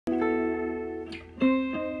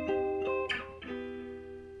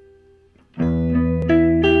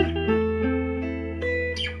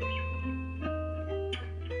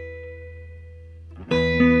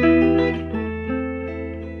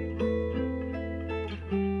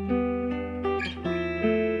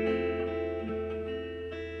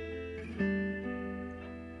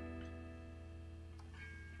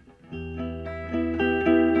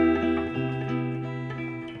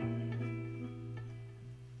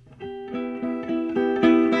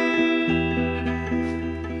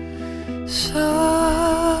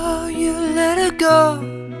So you let her go,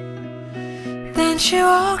 then she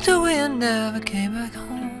walked away and never came back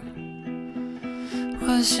home.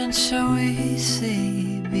 Wasn't so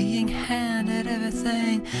easy being handed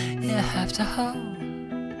everything you have to hold.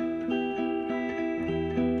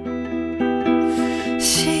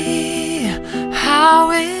 See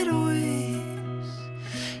how it weeps,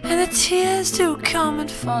 and the tears do come and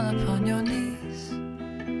fall upon your knees.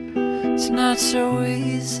 It's not so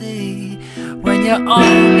easy when your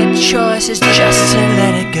only choice is just to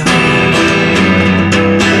let it go.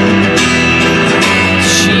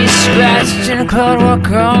 She scratched and clawed while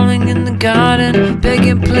crawling in the garden,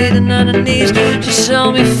 begging, pleading on her knees. Just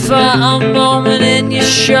tell me for a moment and you're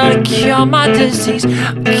sure to cure my disease.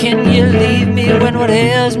 Can you leave me when what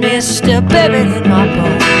ails me is still buried in my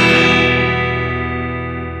bones?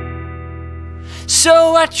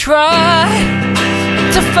 So I try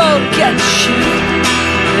to forget you,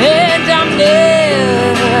 and I'm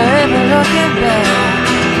never ever looking back.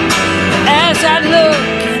 As I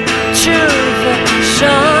look into the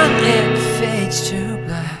sun, it fades to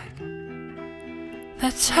black.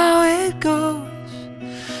 That's how it goes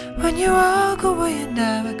when you walk away and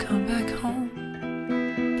never come back home.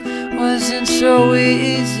 Wasn't so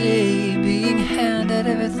easy being handed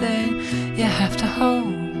everything you have to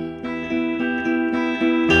hold.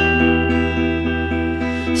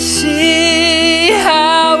 See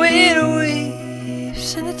how it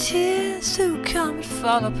weeps, and the tears do come and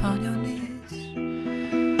fall upon your knees.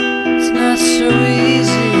 It's not so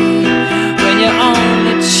easy when your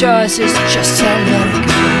only choice is just to let it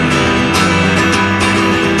go.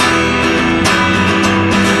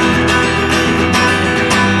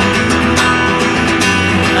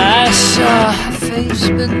 I saw her face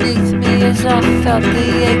beneath me as I felt the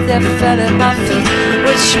ache that fell at my feet.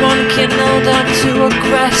 Which one can hold on to or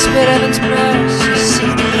grasp at heaven's mercy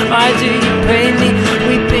seat? Why do you pray me,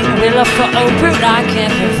 weeping willow, for a root I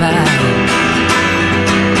can't provide?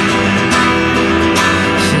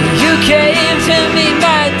 So you came to me,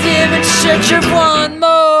 my dear, in search of one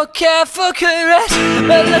more careful caress.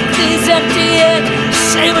 But look, these empty hands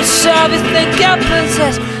say what's everything I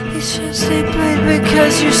possess. These should stay bleed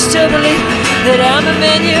because you still believe that I'm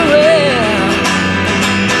Emmanuel.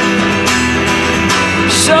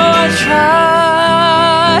 So I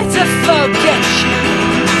try to forget you,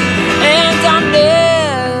 and I'm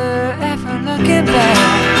never ever looking back.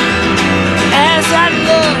 As I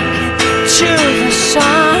look into the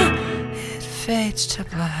sun, it fades to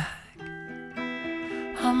black.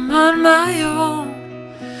 I'm on my own,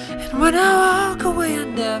 and when I walk away I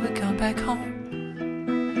never come back home.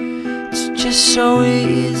 It's just so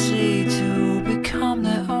easy to become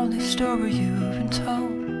the only story you've been told.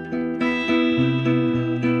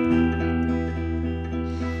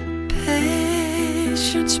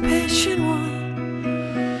 Patience, patient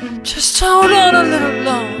one, just hold on a little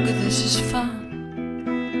longer, this is fun.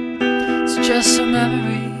 It's just a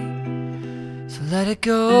memory, so let it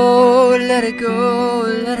go, let it go,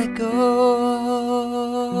 let it go.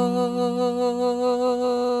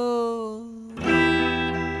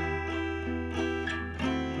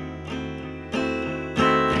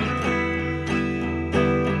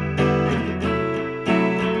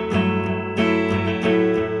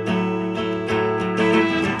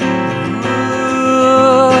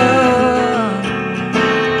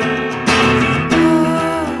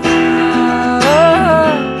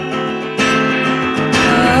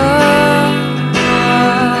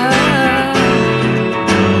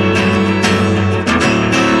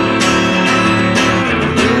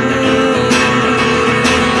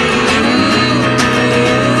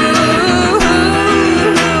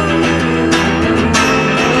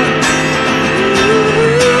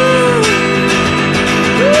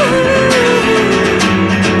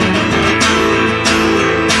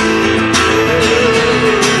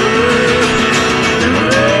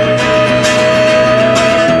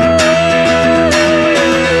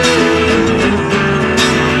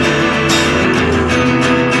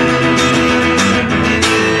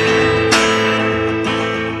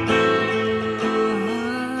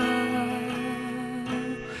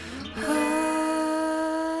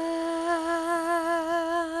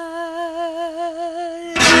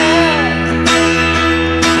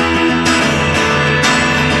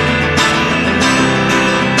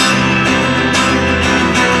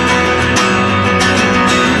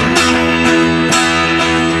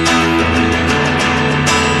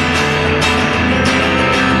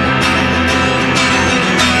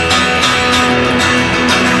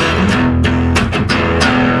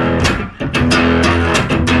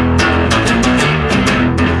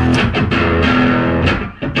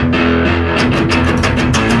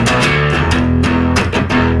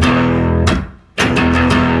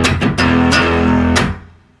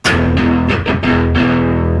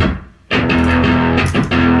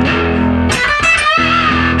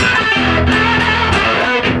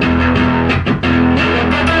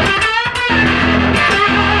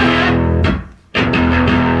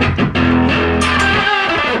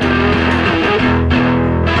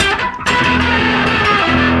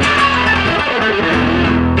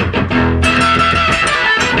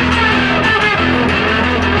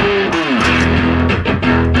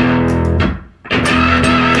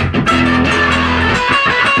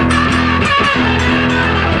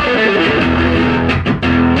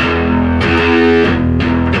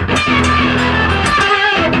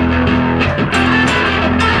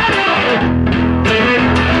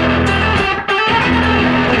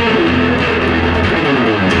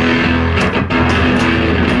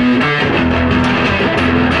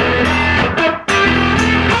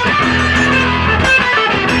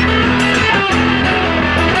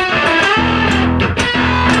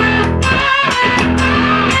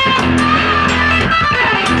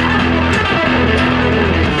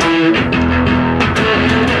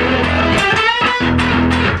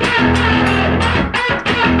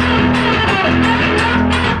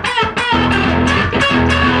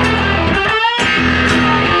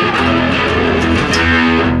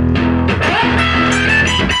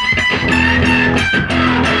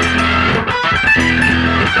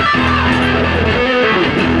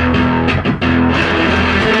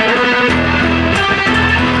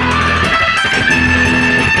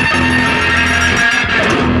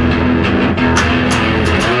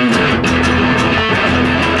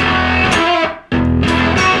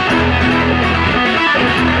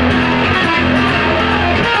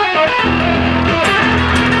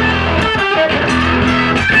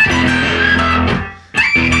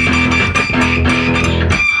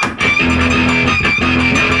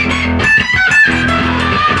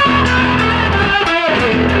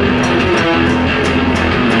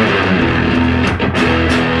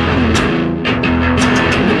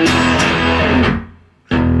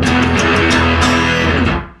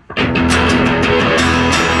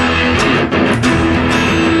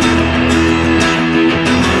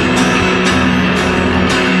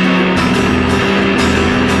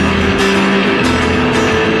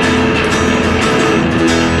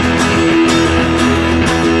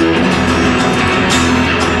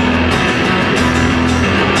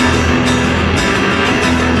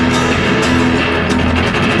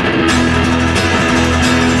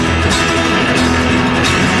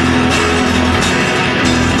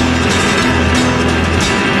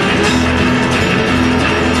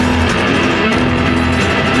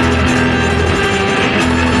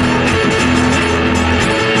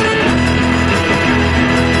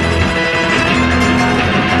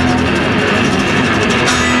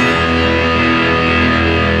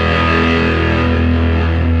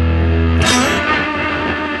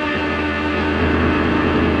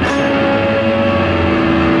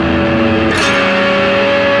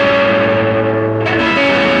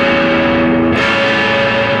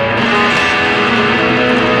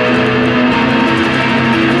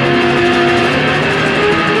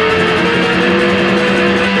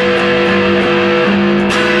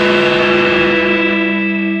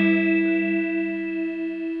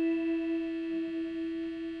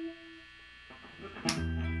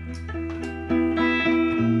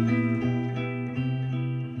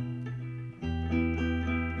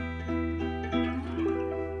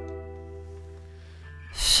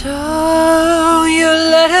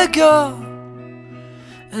 her go.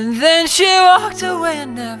 And then she walked away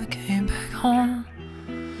and never came back home.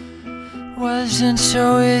 Wasn't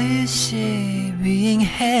so easy being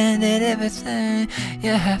handed everything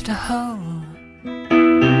you have to hold.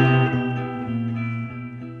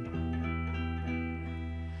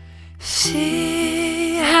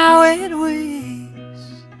 See how it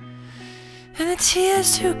weeps, and the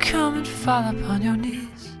tears do come and fall upon your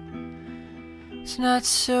knees. It's not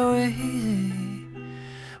so easy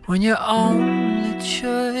when your only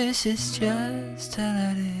choice is just to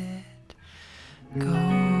let it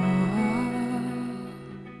go.